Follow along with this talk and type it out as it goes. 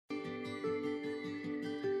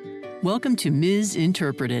Welcome to Ms.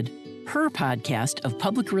 Interpreted, her podcast of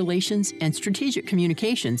public relations and strategic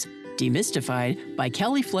communications, demystified by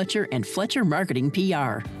Kelly Fletcher and Fletcher Marketing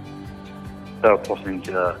PR. Bell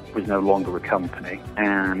Pottinger was no longer a company,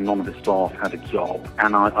 and none of the staff had a job.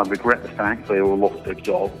 And I regret the fact they all lost their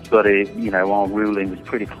jobs, but our ruling was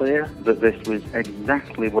pretty clear that this was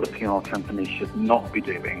exactly what a PR company should not be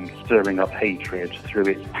doing, stirring up hatred through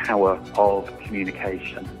its power of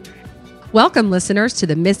communication. Welcome, listeners, to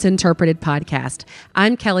the Misinterpreted podcast.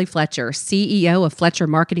 I'm Kelly Fletcher, CEO of Fletcher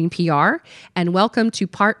Marketing PR, and welcome to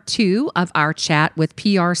part 2 of our chat with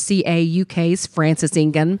PRCA UK's Francis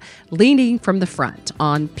Ingham, leading from the front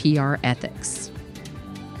on PR ethics.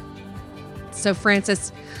 So,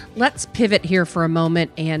 Francis, let's pivot here for a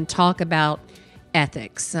moment and talk about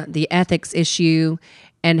ethics, the ethics issue,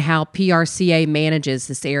 and how PRCA manages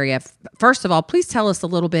this area. First of all, please tell us a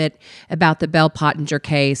little bit about the Bell Pottinger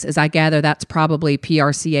case, as I gather that's probably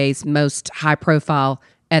PRCA's most high-profile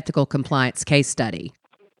ethical compliance case study.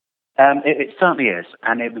 It certainly is,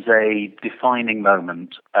 and it was a defining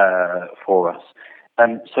moment for us.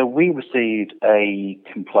 So we received a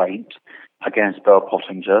complaint against Bell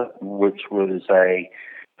Pottinger, which was a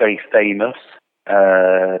very famous,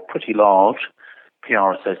 pretty large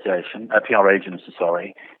PR agency.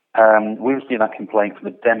 We received that complaint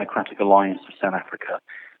from the Democratic Alliance of South Africa,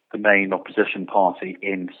 the main opposition party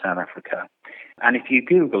in South Africa. And if you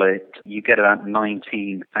Google it, you get about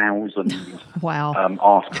 19,000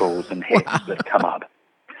 articles and hits that come up.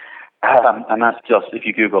 And that's just if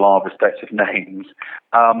you Google our respective names.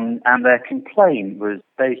 And their complaint was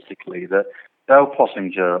basically that Bell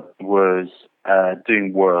Pottinger was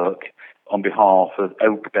doing work on behalf of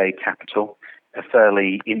Oak Bay Capital, a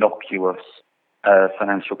fairly innocuous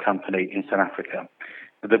financial company in South Africa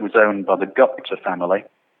that was owned by the Gupta family.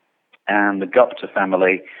 And the Gupta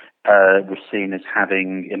family was seen as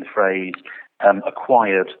having, in the phrase,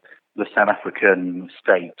 acquired the South African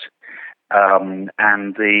state. And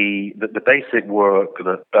the basic work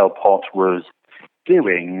that Bell Pot was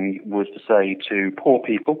doing was to say to poor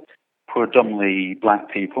people, predominantly black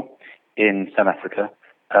people in South Africa,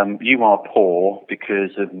 you are poor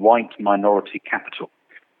because of white minority capital,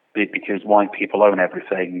 because white people own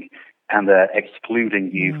everything and they're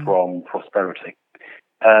excluding you from prosperity.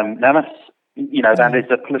 Now that is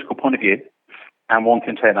a political point of view, and one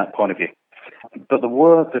can take that point of view. But the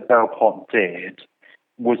work that Bell Pot did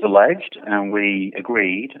was alleged, and we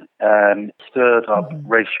agreed, stirred up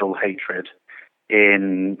racial hatred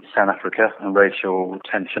in South Africa and racial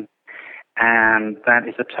tension. And that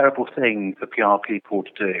is a terrible thing for PR people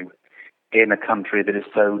to do in a country that is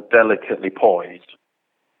so delicately poised.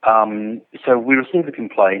 So we received a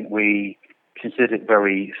complaint. We considered it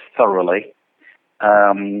very thoroughly.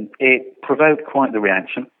 It provoked quite the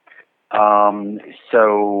reaction.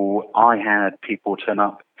 So I had people turn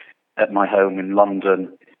up at my home in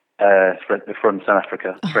London from South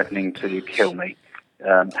Africa, threatening to kill me,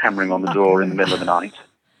 hammering on the door in the middle of the night.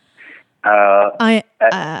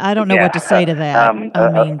 I don't know what to say to that.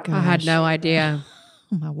 I had no idea.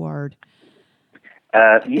 Oh, my word.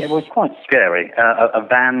 It was quite scary. A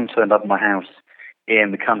van turned up at my house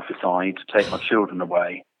in the countryside to take my children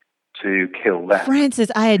away to kill them.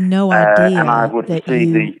 Francis, I had no idea. And I would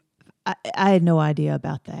see I had no idea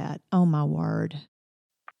about that. Oh, my word.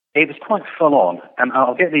 It was quite full on. And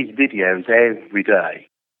I'll get these videos every day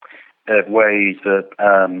of ways that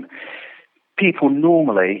people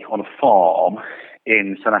normally on a farm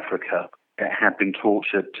in South Africa had been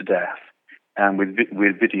tortured to death, and with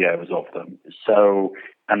videos of them. So,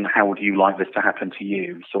 and how would you like this to happen to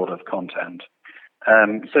you? Sort of content.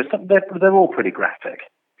 So they're all pretty graphic,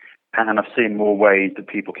 and I've seen more ways that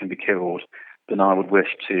people can be killed than I would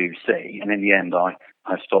wish to see. And in the end, I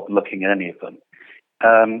stopped looking at any of them.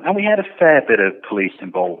 And we had a fair bit of police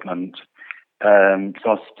involvement. So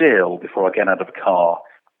I still, before I get out of the car,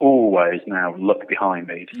 always now look behind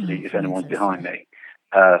me to see if anyone's behind me,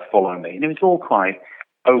 follow me. And it was all quite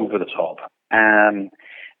over the top.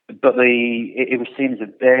 But it was seen as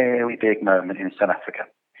a very big moment in South Africa.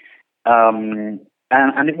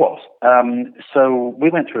 And it was. So we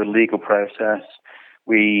went through a legal process.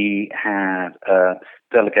 We had a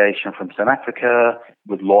delegation from South Africa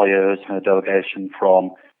with lawyers, and a delegation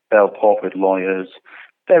from Bell Pot with lawyers.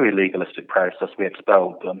 Very legalistic process. We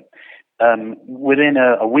expelled them. Within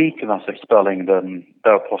a week of us expelling them,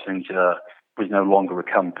 Bell Pottinger was no longer a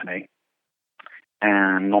company,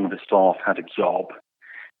 and none of the staff had a job.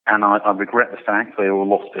 And I regret the fact they all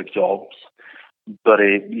lost their jobs, but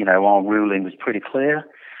our ruling was pretty clear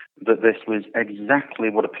that this was exactly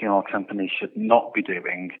what a PR company should not be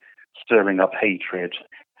doing, stirring up hatred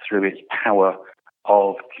through its power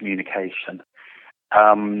of communication.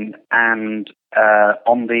 And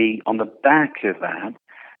on the back of that,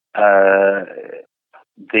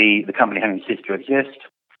 the company having ceased to exist,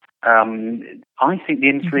 I think the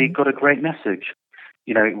industry got a great message.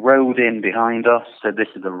 It rode in behind us, said this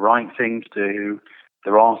is the right thing to do.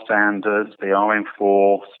 There are standards, they are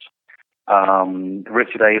enforced.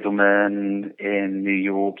 Richard Edelman in New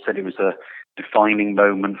York said it was a defining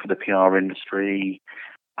moment for the PR industry.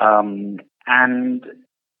 And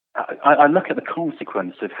I look at the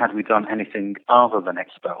consequence of had we done anything other than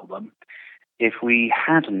expel them. If we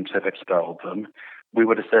hadn't have expelled them, we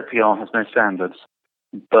would have said PR has no standards.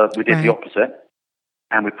 But we did the opposite,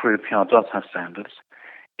 and we proved PR does have standards.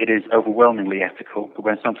 It is overwhelmingly ethical, but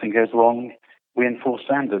when something goes wrong, we enforce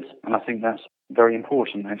standards. And I think that's very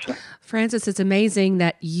important, actually. Francis, it's amazing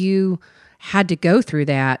that you had to go through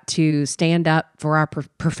that to stand up for our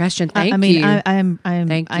profession. Thank you.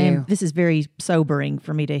 Thank you. This is very sobering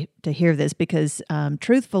for me to hear this because,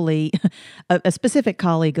 truthfully, a specific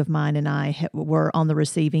colleague of mine and I were on the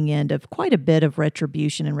receiving end of quite a bit of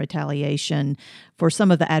retribution and retaliation for some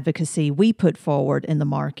of the advocacy we put forward in the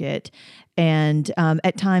market, and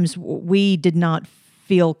at times we did not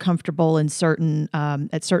feel comfortable in certain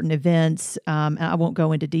at certain events. I won't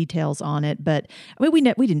go into details on it, but I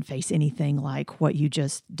mean, we didn't face anything like what you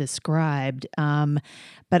just described.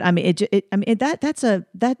 But I mean,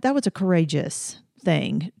 that was a courageous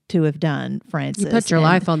thing to have done, Francis. You put your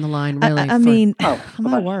life on the line, really. I mean,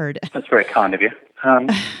 my word. That's very kind of you.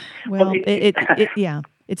 Well,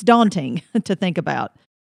 it's daunting to think about.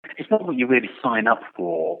 It's not what you really sign up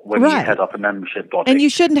for when you head up a membership body, and you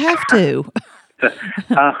shouldn't have to.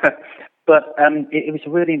 But it was a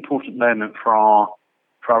really important moment for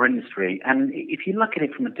our industry. And if you look at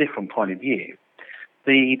it from a different point of view,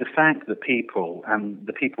 the fact that people and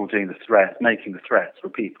the people doing the threats, making the threats, were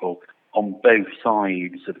people on both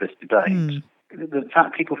sides of this debate. The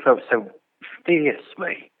fact people felt so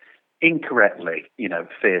fiercely, incorrectly,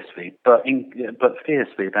 fiercely, but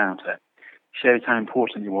fiercely about it, shows how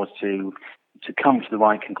important it was to come to the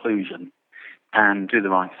right conclusion and do the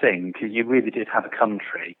right thing, because you really did have a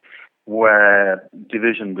country where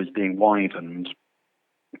division was being widened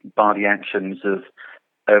by the actions of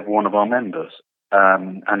one of our members,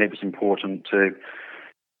 and it was important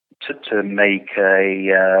to make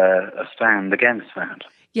a stand against that.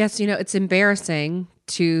 Yes, it's embarrassing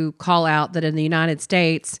to call out that in the United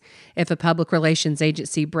States, if a public relations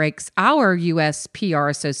agency breaks our U.S. PR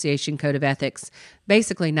Association Code of Ethics,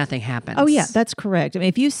 basically nothing happens. Oh, yeah, that's correct. I mean,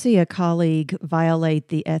 if you see a colleague violate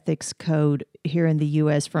the ethics code here in the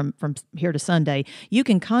U.S. from here to Sunday, you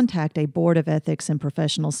can contact a Board of Ethics and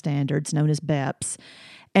Professional Standards, known as BEPS,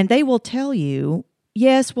 and they will tell you,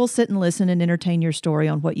 yes, we'll sit and listen and entertain your story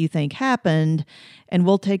on what you think happened, and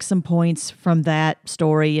we'll take some points from that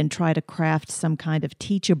story and try to craft some kind of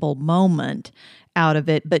teachable moment out of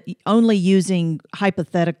it, but only using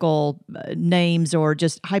hypothetical names or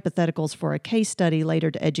just hypotheticals for a case study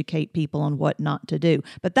later to educate people on what not to do.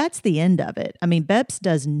 But that's the end of it. I mean, BEPS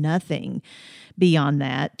does nothing beyond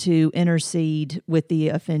that to intercede with the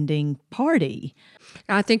offending party.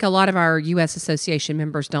 I think a lot of our U.S. Association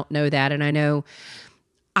members don't know that, and I know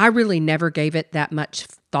I really never gave it that much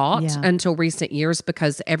thought until recent years,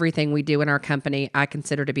 because everything we do in our company I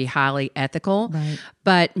consider to be highly ethical. Right.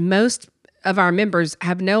 But most of our members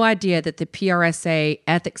have no idea that the PRSA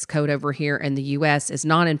ethics code over here in the U.S. is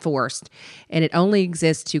not enforced, and it only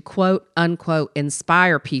exists to quote unquote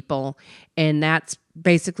inspire people, and that's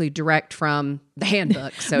basically direct from the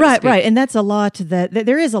handbook. So right. And that's a lot that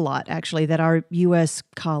there is a lot actually that our U.S.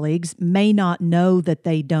 colleagues may not know that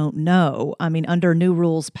they don't know. I mean, under new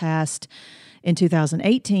rules passed in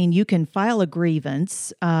 2018, you can file a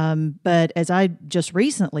grievance, but as I just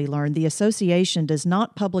recently learned, the association does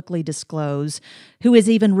not publicly disclose who is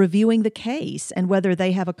even reviewing the case and whether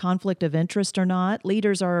they have a conflict of interest or not.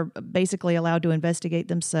 Leaders are basically allowed to investigate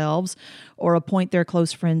themselves or appoint their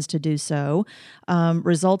close friends to do so.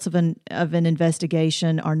 Results of an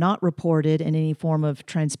investigation are not reported in any form of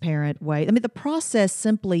transparent way. I mean, the process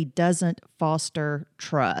simply doesn't foster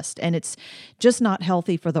trust, and it's just not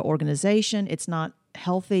healthy for the organization. It's not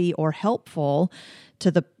healthy or helpful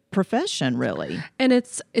to the profession, really. And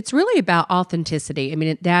it's really about authenticity. I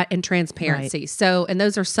mean, that and transparency. Right. So, and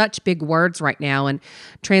those are such big words right now. And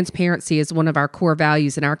transparency is one of our core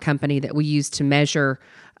values in our company that we use to measure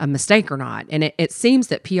a mistake or not. And it seems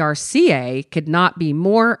that PRCA could not be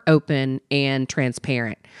more open and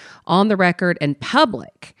transparent on the record and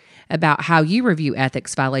public about how you review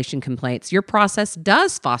ethics violation complaints. Your process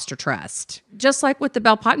does foster trust, just like with the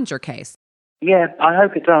Bell Pottinger case. Yeah, I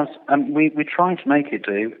hope it does. We try to make it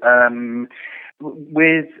do.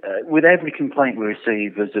 with every complaint we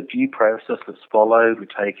receive, there's a due process that's followed. We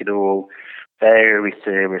take it all very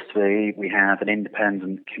seriously. We have an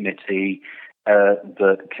independent committee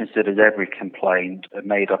that considers every complaint,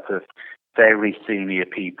 made up of very senior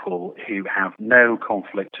people who have no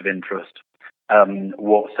conflict of interest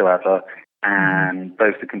whatsoever, and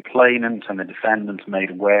both the complainant and the defendant are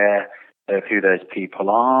made aware of who those people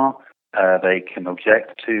are. They can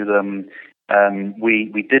object to them.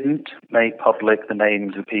 We didn't make public the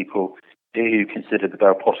names of people who considered the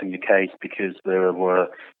Bell Pottinger case because there were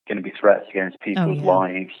going to be threats against people's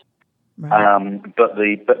lives. Right. But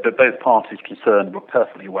both parties concerned were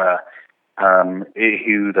perfectly aware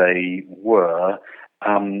who they were,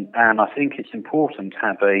 and I think it's important to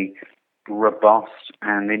have a robust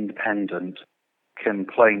and independent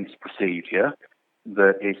complaints procedure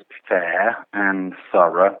that is fair and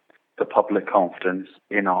thorough for public confidence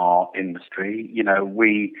in our industry. You know,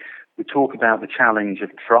 we talk about the challenge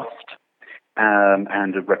of trust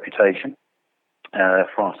and of reputation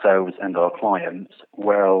for ourselves and our clients.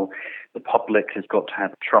 Well, the public has got to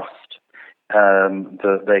have trust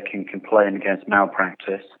that they can complain against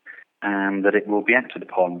malpractice and that it will be acted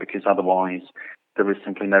upon, because otherwise there is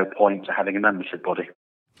simply no point to having a membership body.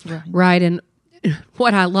 Right. And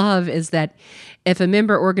what I love is that if a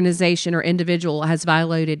member organization or individual has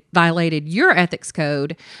violated your ethics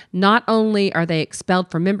code, not only are they expelled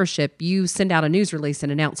from membership, you send out a news release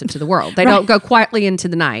and announce it to the world. They don't go quietly into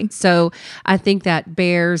the night. So I think that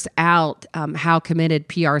bears out how committed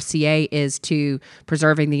PRCA is to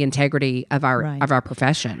preserving the integrity of our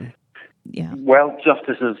profession. Yeah. Well,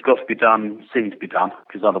 justice has got to be done, seems to be done,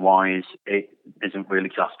 because otherwise it isn't really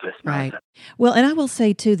justice. Right. Well, and I will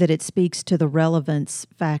say, too, that it speaks to the relevance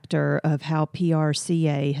factor of how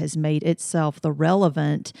PRCA has made itself the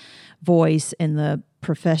relevant voice in the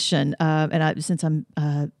profession. Since I'm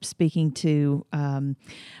speaking to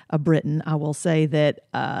a Briton, I will say that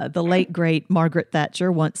the late, great Margaret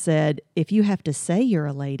Thatcher once said, if you have to say you're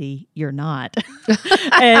a lady, you're not.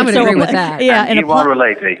 I would agree with that. Yeah, and you are a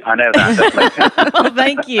lady. I know that. Well,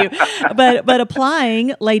 thank you. But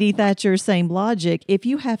applying Lady Thatcher's same logic, if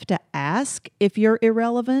you have to ask if you're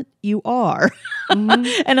irrelevant, you are.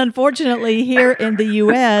 Mm-hmm. And unfortunately, here in the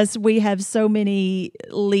U.S., we have so many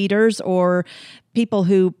leaders or people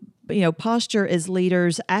who, posture as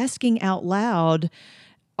leaders, asking out loud,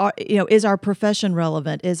 is our profession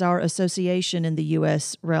relevant? Is our association in the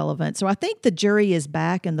U.S. relevant? So I think the jury is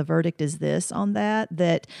back, and the verdict is this on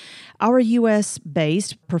that our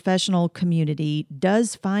U.S.-based professional community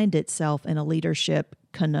does find itself in a leadership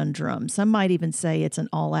conundrum. Some might even say it's an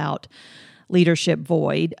all-out leadership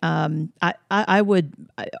void. I would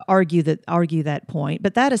argue that point.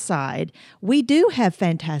 But that aside, we do have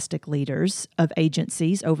fantastic leaders of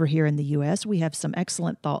agencies over here in the U.S. We have some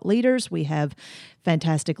excellent thought leaders. We have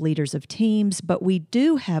fantastic leaders of teams. But we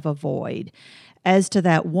do have a void as to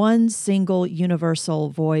that one single universal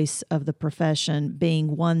voice of the profession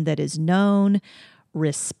being one that is known,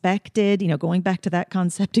 respected, going back to that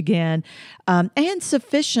concept again, and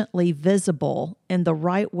sufficiently visible in the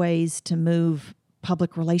right ways to move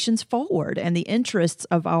public relations forward and the interests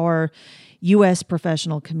of our U.S.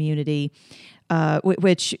 professional community,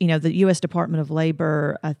 which, the U.S. Department of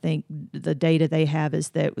Labor, I think the data they have is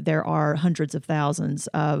that there are hundreds of thousands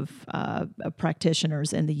of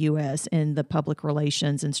practitioners in the U.S. in the public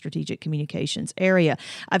relations and strategic communications area.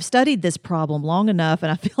 I've studied this problem long enough,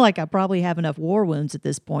 and I feel like I probably have enough war wounds at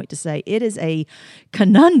this point to say it is a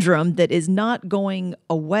conundrum that is not going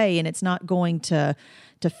away, and it's not going to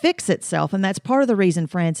fix itself. And that's part of the reason,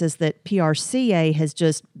 Francis, that PRCA has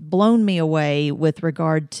just blown me away with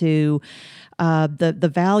regard to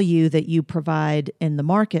the value that you provide in the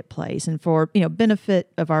marketplace. And for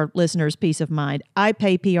benefit of our listeners' peace of mind, I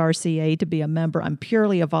pay PRCA to be a member. I'm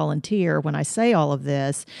purely a volunteer. When I say all of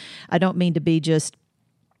this, I don't mean to be just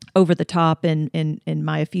over the top in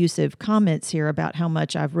my effusive comments here about how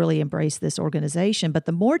much I've really embraced this organization. But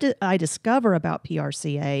the more I discover about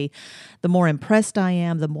PRCA, the more impressed I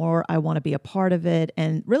am, the more I want to be a part of it.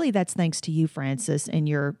 And really that's thanks to you, Francis, and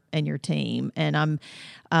your team. And I'm,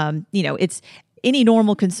 it's any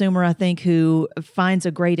normal consumer, I think, who finds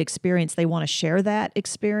a great experience, they want to share that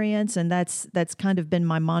experience. And that's kind of been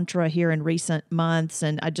my mantra here in recent months.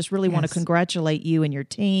 And I just really want to congratulate you and your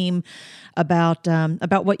team about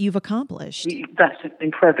what you've accomplished. That's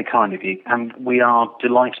incredibly kind of you. And we are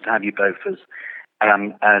delighted to have you both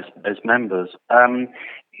as members.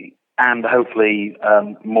 And hopefully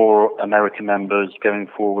more American members going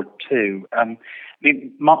forward too.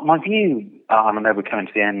 My view, and I know we're coming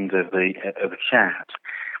to the end of the chat,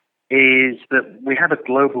 is that we have a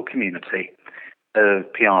global community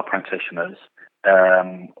of PR practitioners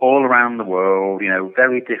all around the world,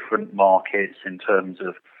 very different markets in terms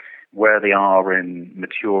of where they are in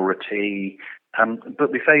maturity,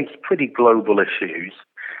 but we face pretty global issues.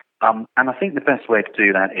 And I think the best way to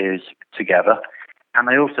do that is together. And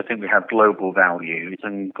I also think we have global values,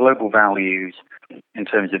 and global values in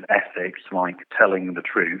terms of ethics, like telling the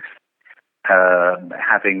truth,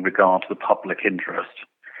 having regard to the public interest,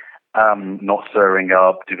 not stirring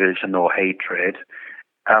up division or hatred,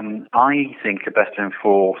 I think are best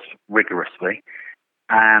enforced rigorously.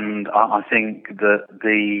 And I think that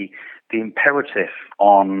the imperative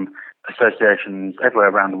on associations everywhere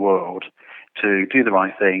around the world to do the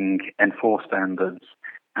right thing, enforce standards,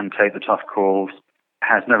 and take the tough calls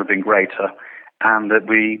has never been greater, and that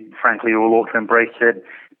we, frankly, all ought to embrace it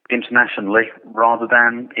internationally rather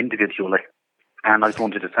than individually. And I just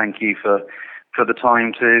wanted to thank you for the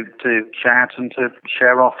time to chat and to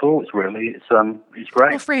share our thoughts, really. It's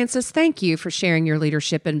great. Well, Francis, thank you for sharing your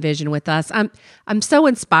leadership and vision with us. I'm so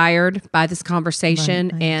inspired by this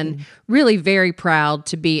conversation and really very proud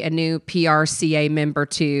to be a new PRCA member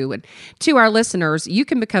too. And to our listeners, you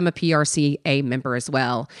can become a PRCA member as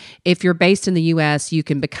well. If you're based in the U.S., you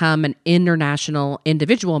can become an international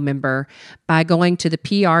individual member by going to the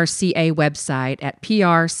PRCA website at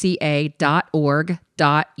prca.org.uk.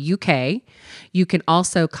 You can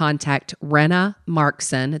also contact Rena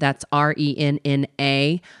Markson, that's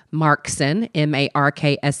RENNA Markson,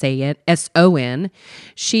 MARKSANSON.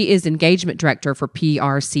 She is Engagement Director for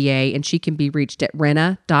PRCA, and she can be reached at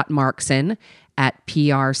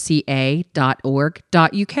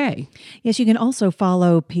rena.markson@prca.org.uk. Yes, you can also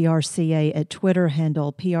follow PRCA at Twitter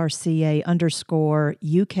handle PRCA_UK.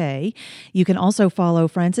 You can also follow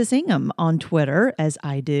Francis Ingham on Twitter, as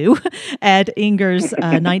I do, at Ingers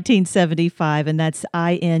 1975, and that's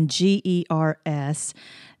INGERS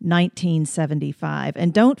 1975.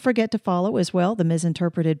 And don't forget to follow as well the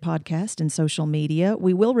Misinterpreted podcast and social media.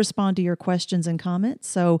 We will respond to your questions and comments,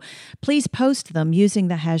 so please post them using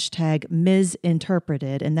the hashtag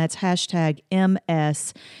Misinterpreted, and that's hashtag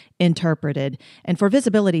MSInterpreted. And for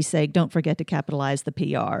visibility's sake, don't forget to capitalize the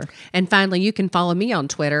PR. And finally, you can follow me on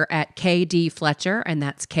Twitter at KD Fletcher, and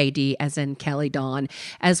that's KD as in Kelly Dawn,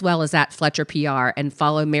 as well as at Fletcher PR, and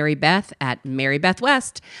follow Mary Beth at Mary Beth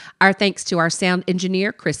West. Our thanks to our sound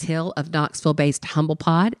engineer, Chris Hill of Knoxville-based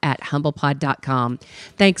HumblePod at humblepod.com.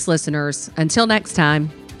 Thanks, listeners. Until next time.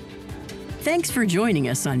 Thanks for joining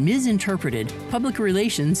us on Misinterpreted, Public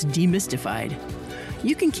Relations Demystified.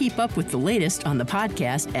 You can keep up with the latest on the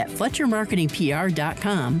podcast at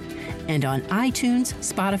FletcherMarketingPR.com and on iTunes,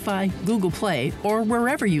 Spotify, Google Play, or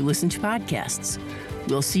wherever you listen to podcasts.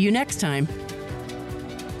 We'll see you next time.